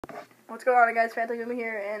What's going on, guys? Phantom Yumi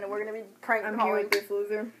here, and we're gonna be prank calling. I'm here with this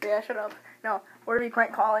loser. Yeah, shut up. No, we're gonna be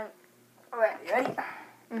prank calling. Alright, you ready?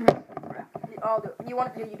 Mm-hmm. I'll do it. You do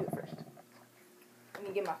it first. Let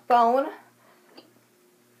me get my phone.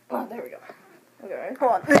 Oh, there we go. Okay.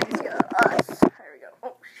 Hold on. Let's get us. There we go.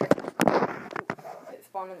 Oh, shit. It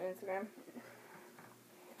spawned on Instagram.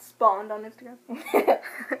 It spawned on Instagram.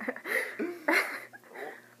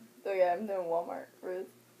 So yeah, I'm doing Walmart. Ruth.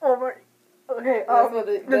 Walmart. Okay,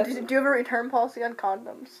 do you have a return policy on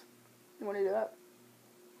condoms? You want to do that?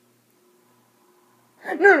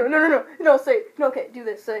 No, okay, do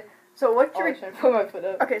this. Say, so what's your... put my foot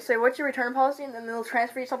up. Okay, say what's your return policy, and then they'll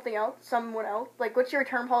transfer you someone else. Like, what's your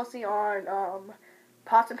return policy on,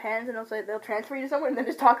 pots and pans, and they'll transfer you to someone, and then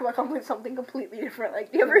just talk about something completely different.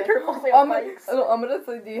 Like, do you have a return policy on bikes? I'm gonna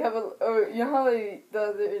say, do you have you know how the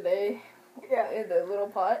other day... Yeah. In the little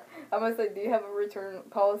pot. I'm gonna say, do you have a return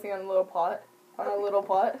policy on a little pot? On a little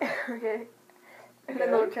pot? Okay. And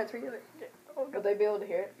then they'll transfer you. Will they be able to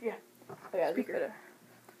hear it? Yeah. Oh, yeah, Speaker.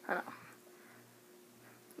 I know.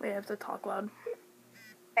 We have to talk loud.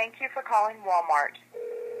 Thank you for calling Walmart.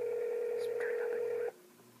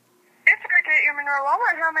 It's Cricket, your Monroe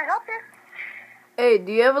Walmart. How may I help you? Hey,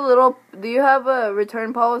 do you have a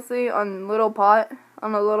return policy on little pot?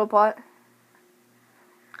 On a little pot?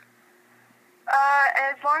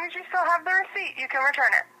 As long as you still have the receipt, you can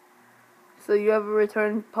return it. So you have a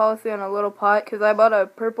return policy on a little pot? Because I bought a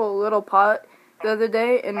purple little pot the other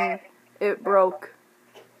day, and it broke.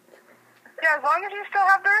 Yeah, as long as you still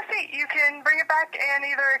have the receipt, you can bring it back and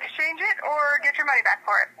either exchange it or get your money back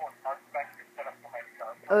for it.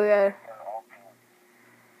 Okay.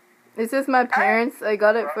 It's just my parents. I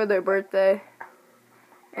got it for their birthday.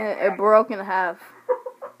 And it broke in half.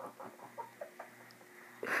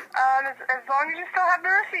 As long as you still have the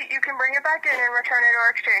receipt, you can bring it back in and return it or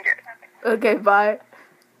exchange it. Okay, bye.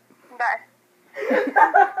 Bye.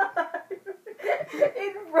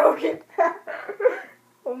 It broke in half.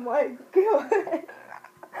 Oh my god.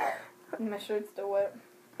 My shirt's still wet.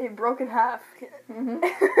 It broke in half. Mm-hmm.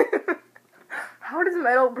 How does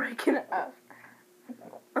metal break in half?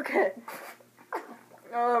 Okay.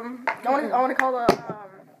 I want to call the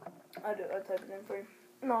I'll type it in for you.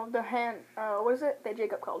 No, the hand. What is it that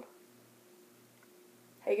Jacob called?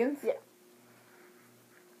 Hagen's? Yeah.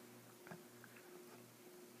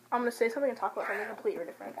 I'm gonna say something and talk about something completely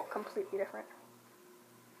different. Completely different.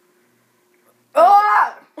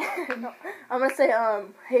 Oh! No, I'm gonna say,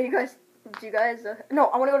 hey, do you guys, no,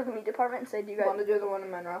 I wanna go to the meat department and say, do you guys want to do the one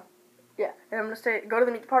in Monroe? Yeah, and I'm gonna say, go to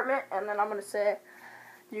the meat department, and then I'm gonna say,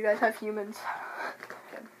 do you guys have humans?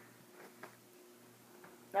 Okay.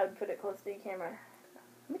 I would put it close to the camera.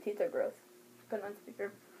 My teeth are gross. Put it on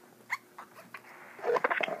speaker.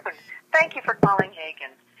 Thank you for calling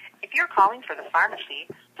Hagen. If you're calling for the pharmacy,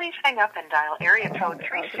 please hang up and dial area code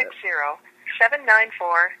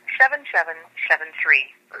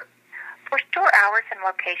 360-794-7773. For store hours and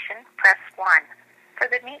location, press 1. For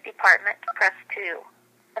the meat department, press 2.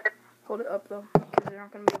 Hold it up, though, because they're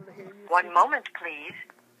not gonna be able to hear you. One moment, please.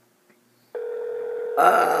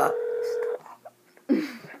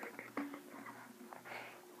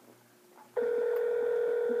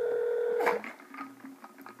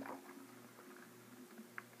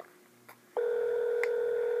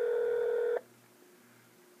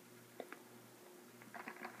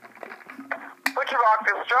 Butcher Rock,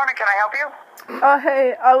 this is Jonah. Can I help you?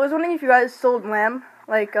 Hey, I was wondering if you guys sold lamb,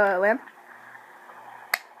 like, lamb?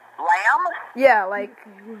 Lamb? Yeah, like...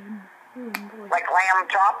 Like lamb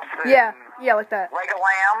chops? Yeah, like that. Leg of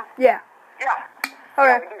lamb? Yeah. Yeah.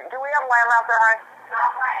 Okay. Do we have lamb out there, honey?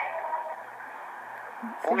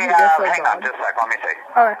 We That's have, so hang on dog. just a sec, let me see.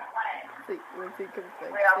 Okay. Let's see, come say,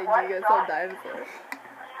 do you guys sell dinosaurs?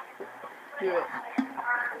 Do it.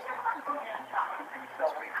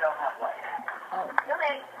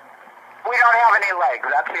 We don't have any legs.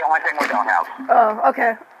 That's the only thing we don't have. Oh,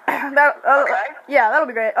 okay. Okay. Yeah, that'll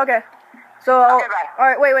be great. Okay. So I'll... Okay, bye.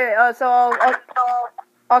 Alright, wait. So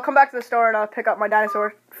I'll come back to the store and I'll pick up my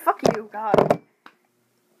dinosaur. Fuck you, God.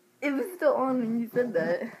 It was still on when you said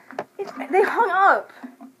that. They hung up.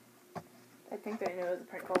 I think they knew it was a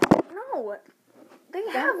prank call. No. They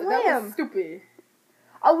have That lamb. was stupid.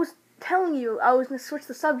 I was telling you I was going to switch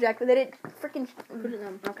the subject, but they didn't freaking... Put it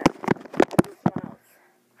on. Okay. Smiles.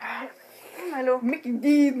 Hello. Mickey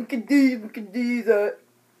D's.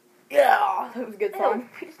 Yeah, that was a good song.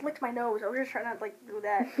 He just licked my nose. I was just trying to, like, do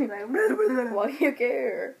that. Why do you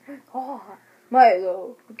care? Oh.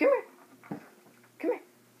 Milo, come here. Come here.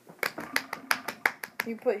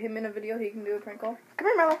 You put him in a video, he can do a prank call? Come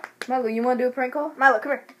here, Milo. Milo, you want to do a prank call? Milo,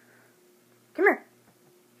 come here. Come here.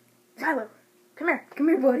 Milo. Come here. Come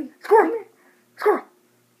here, buddy. Squirrel. Squirrel.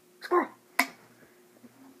 Squirrel.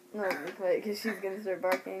 No, because she's gonna start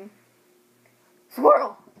barking.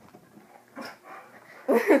 Squirrel.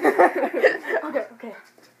 Okay. Who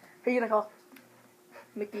are you gonna call?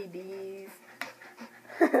 Mickey D's.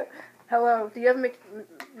 Hello. Do you have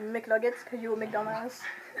McNuggets? Cause you a McDonald's.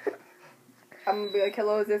 I'm gonna be like,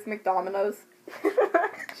 hello, is this McDomino's?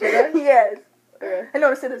 Should I? Yes. Okay. I know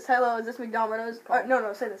to say this. Hello, is this McDonald's?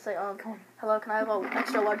 No, say this. Say, hello, can I have an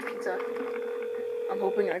extra large pizza? I'm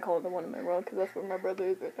hoping I call the one in my world, because that's where my brother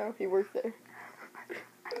is right now. He works there.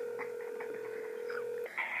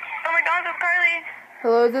 Oh, McDonald's with Carly.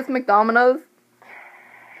 Hello, is this McDomino's?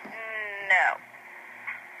 No.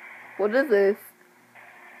 What is this?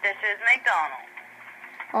 This is McDonald's.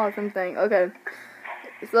 Awesome thing. Okay.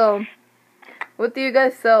 So, what do you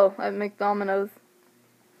guys sell at McDomino's?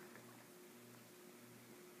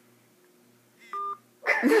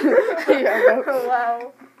 Oh,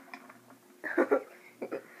 wow.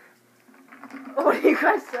 What do you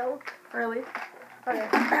guys sell? Really? Okay.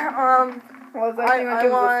 Well, I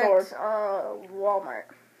want Walmart.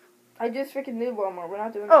 I just freaking did Walmart. We're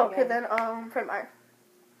not doing Oh, anything okay else. then. Fred Meyer.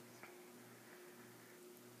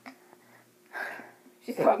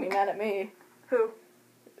 She's probably mad at me. Who?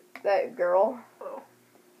 That girl. Oh.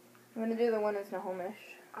 I'm gonna do the one that's Nahomish.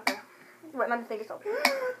 Okay. Wait, I need to think of something.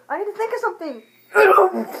 I need to think of something.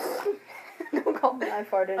 Don't call me. I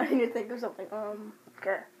farted. I need to think of something.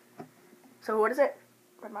 Okay. So what is it?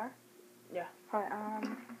 Fred Meyer? Yeah. Alright,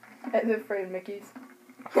 At the frame Mickey's.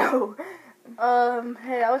 No.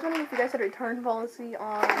 Hey, I was wondering if you guys had a return policy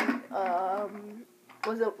on,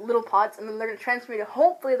 was it Little Pots, and then they're gonna transfer me to,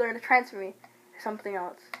 hopefully they're gonna transfer me to something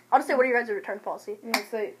else. I'll just say, what are your guys' return policy? You know,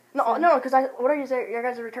 say, No, because what are your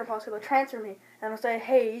guys' return policy? They'll transfer me, and I'll say,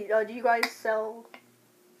 hey, do you guys sell?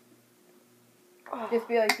 Oh. just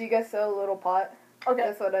be like, do you guys sell a little pot? Okay.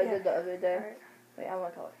 That's what I did the other day. Alright. Wait, I'm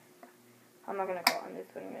gonna call it. I'm not gonna call it. I'm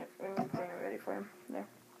just putting it ready for him. There.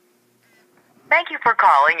 Thank you for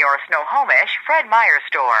calling your Snohomish Fred Meyer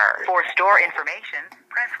store. For store information,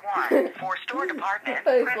 press 1. For store department,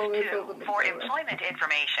 I press slowly 2. opened the For door. employment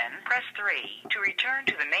information, press 3. To return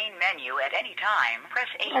to the main menu at any time, press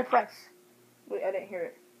 8. I press. Wait, I didn't hear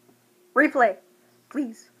it. Replay.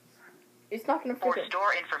 Please. It's not gonna For freaking.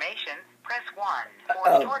 store information, press 1.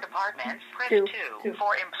 For store department, press 2. Two.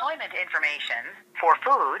 For employment information, for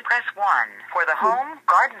food, press 1. For the home,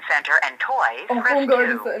 garden center, and toys, Oh, press home 2.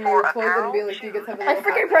 garden center, For toys, apparel, and be like, do you guys have a I little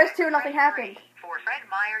freaking pot? pressed 2, nothing press happened. 3. For Fred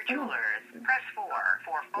Meyer Jewelers, press 4.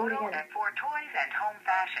 For photo again. and for toys and home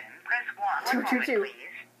fashion, press 1. Two, One two, moment, two.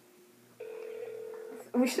 please.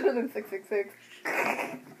 We should have done 666.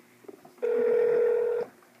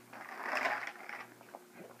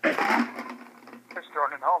 Mr.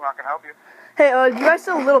 Jordan home, how can I help you? Hey, do you guys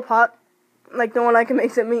sell a Little Pot? Like the one I can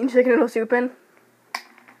make some meat and chicken noodle soup in?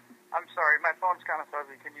 I'm sorry, my phone's kind of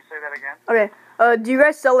fuzzy. Can you say that again? Okay. Do you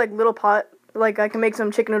guys sell like Little Pot? Like I can make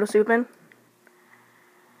some chicken noodle soup in?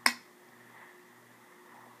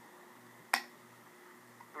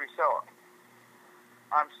 Do we sell it?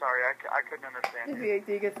 I'm sorry, I couldn't understand Just you. be like,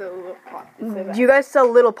 do you guys sell a little pot? Just say that. Do you guys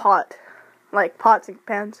sell Little Pot? Like pots and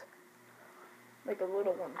pans? Like a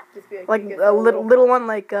little one. Just be like, Like do you a guys sell little one,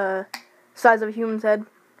 like size of a human's head?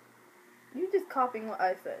 You just copying what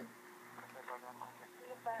I said.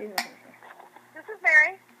 He's not gonna say. This is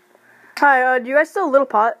Mary. Hi, do you guys sell a Little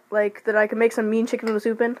Pot? Like that I can make some mean chicken noodle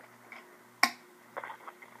soup in?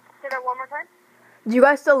 Say that one more time. Do you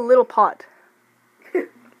guys sell a Little Pot?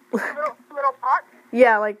 Little pot?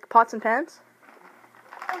 Yeah, like pots and pans?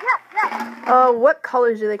 Oh, yeah. What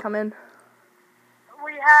colors do they come in?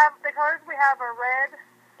 We have, the colors we have are red,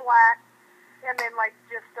 black, and then like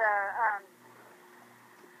just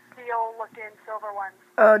steel looking silver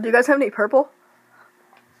ones. Do you guys have any purple?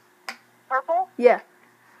 Purple? Yeah.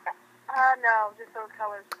 No, just those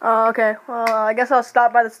colors. Oh, okay. Well, I guess I'll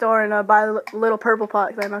stop by the store and buy a little purple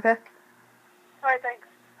pot then, okay? Alright, thanks.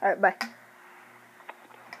 Alright, bye.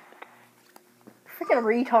 Freaking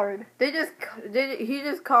retard. He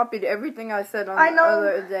just copied everything I said on I the know.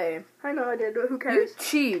 other day. I know I did, but who You cares?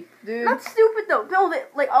 cheap, dude. That's stupid though. No,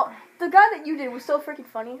 the guy that you did was so freaking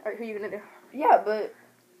funny. Alright, who are you gonna do? Yeah, but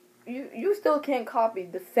you still can't copy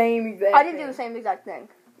the same exact I didn't do thing. the same exact thing.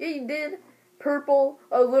 Yeah, you did. Purple,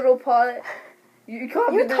 a little pot. You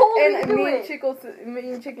copied You told me and to do me it.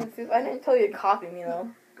 and chicken soup. I didn't tell you to copy me though.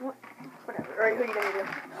 Whatever. Alright, who are you gonna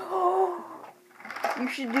do? You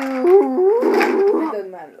should It do.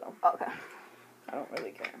 doesn't matter though. Okay. I don't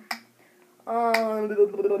really care.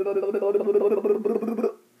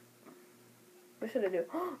 What should I do?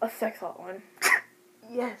 A sex hotline.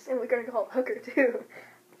 Yes, and we're gonna call Hooker too.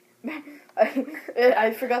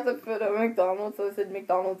 I forgot to put a McDonald's, so it said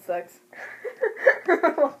McDonald's sex.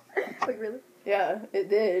 Like, really? Yeah, it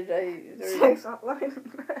did. Sex hotline.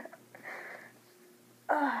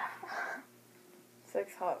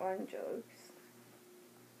 Sex hotline jokes.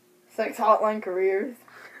 Sex hotline careers.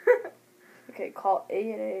 Okay, call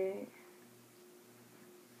 888.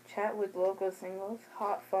 Chat with local singles.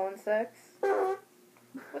 Hot phone sex. What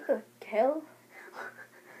the hell?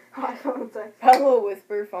 Hot phone sex. Hello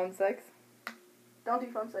whisper phone sex. Don't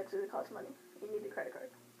do phone sex because it costs money. You need a credit card.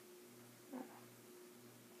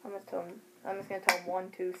 I'm just gonna tell him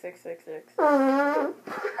 12666.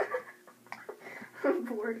 I'm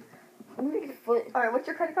bored. Alright, what's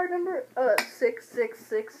your credit card number?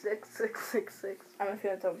 6666666. I'm just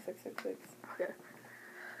gonna tell him 666. Okay.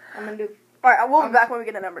 I'm gonna do. Alright, we'll be back when we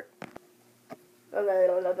get a number.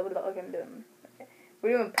 Okay, I'm doing.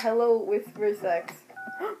 We're doing pillow whisper sex.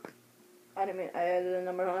 I didn't mean. I added a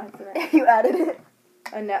number on accident. You added it.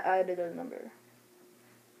 I added a number.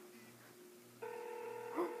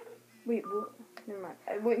 Wait, never mind.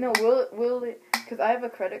 Wait, no. Will it? Because I have a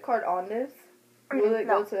credit card on this. Will it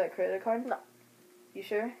go to that credit card? No. You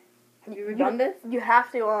sure? Have you redone this? You have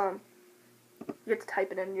to you have to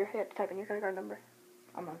type it in. You have to type in your credit card number.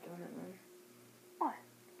 I'm not doing it then. Why?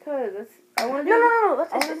 Cause I want to do. No.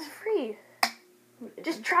 It's free.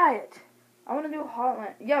 Just try it. I want to do a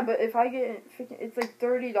hotline. Yeah, but if I get it's like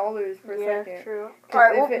 $30 per second. Yeah, true.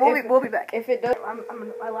 Alright, we'll be back. If it does,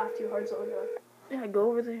 I laughed too hard, so I'll go. Yeah, go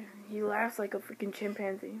over there. He laughs like a freaking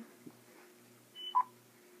chimpanzee.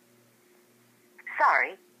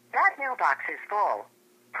 Sorry, that mailbox is full.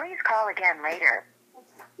 Please call again later.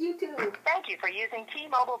 You too. Thank you for using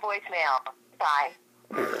T-Mobile voicemail. Bye.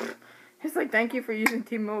 It's like, thank you for using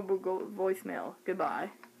T-Mobile voicemail.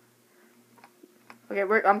 Goodbye. Okay,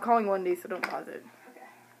 I'm calling Wendy's, so don't pause it.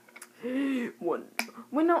 Okay.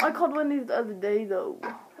 Wait, no, I called Wendy's the other day, though.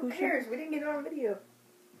 Who cares? We didn't get it on video.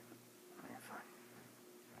 Okay, fine.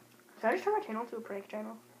 Should I just turn my channel to a prank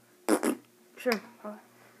channel? Sure.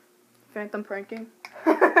 Phantom pranking.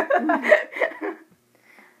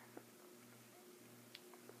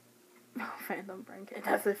 Phantom pranking.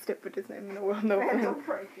 That's the stupidest name in the world. No. Phantom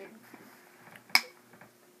pranking.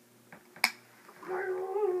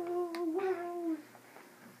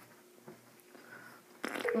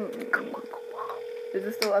 Is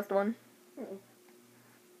this the last one? Wendy's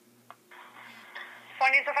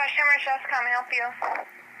the customer chef. Can I help you?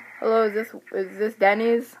 Hello, is this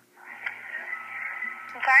Denny's?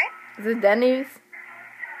 I'm sorry? Is this Denny's?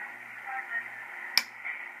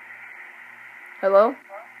 Hello?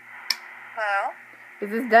 Hello? Is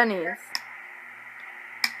this Denny's? Are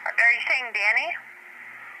you saying Danny?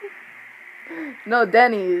 No,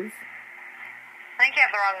 Denny's. I think you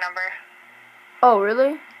have the wrong number. Oh,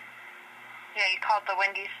 really? Yeah, you called the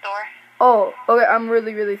Wendy's store. Oh, okay, I'm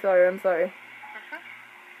really, really sorry. I'm sorry.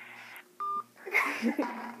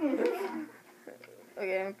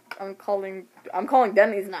 Okay, I'm calling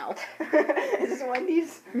Denny's now. Is this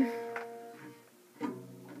Wendy's?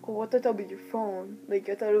 Oh, I thought that would be your phone. Like,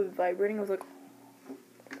 I thought it was vibrating. I was like,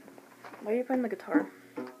 why are you playing the guitar?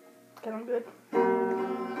 Okay, I'm good.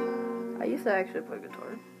 I used to actually play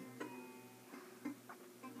guitar.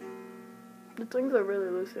 The strings are really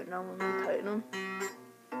loose right now when I tighten them.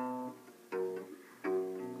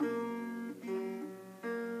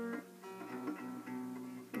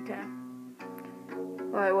 Okay.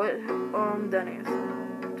 Alright, what? Denny's.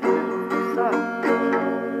 Stop.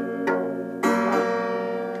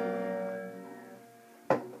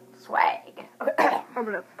 Swag. I'm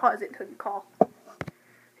gonna pause it until you call.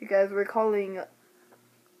 You guys, we're calling,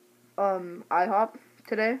 IHOP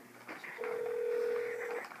today.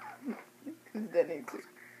 Denny's.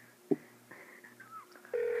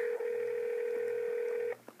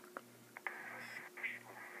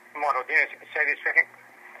 Model Dennis, Sadie speaking.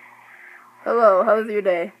 Hello, how was your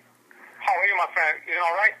day? How are you, my friend? You doing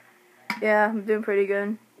all right? Yeah, I'm doing pretty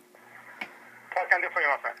good. What can I do for you,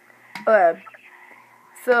 my friend? Okay.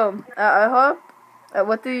 So, at IHOP,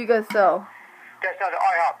 what do you guys sell? That's not the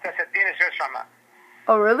IHOP. That's a Dennis restaurant, man.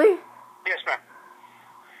 Oh, really? Yes, ma'am.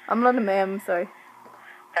 I'm not a ma'am, I'm sorry.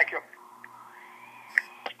 Thank you.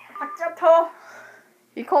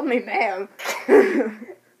 He called me ma'am. No,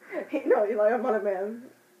 he's like, I'm not a man.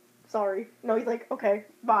 Sorry. No, he's like, okay,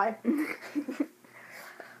 bye.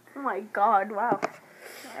 Oh my god, wow.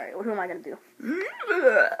 Alright, who am I gonna do?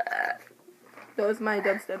 That was my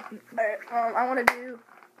dubstep. Alright, I wanna do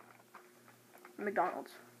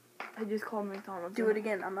McDonald's. I just called McDonald's. Do it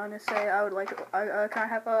again. I'm gonna say I would like, can I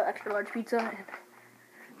have an extra large pizza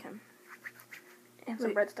Okay. and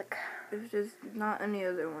some Wait. breadstick? There's just not any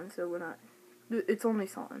other one, so we're not It's only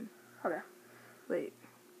Sultan. Okay. Wait.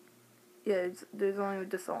 Yeah, there's only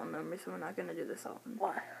the Sultan number, so we're not gonna do the Sultan.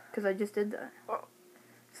 Why? Because I just did that. Oh.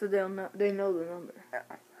 So they know the number. Yeah.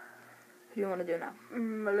 Who do you want to do now?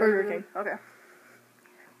 Burger King. Okay.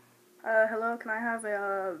 Hello, can I have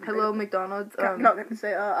a... Hello, McDonald's. No, I'm gonna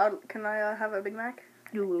say, can I have a Big Mac?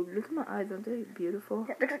 Dude, look at my eyes, aren't they beautiful?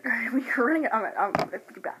 Yeah, you're running it. I'm gonna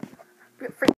get back.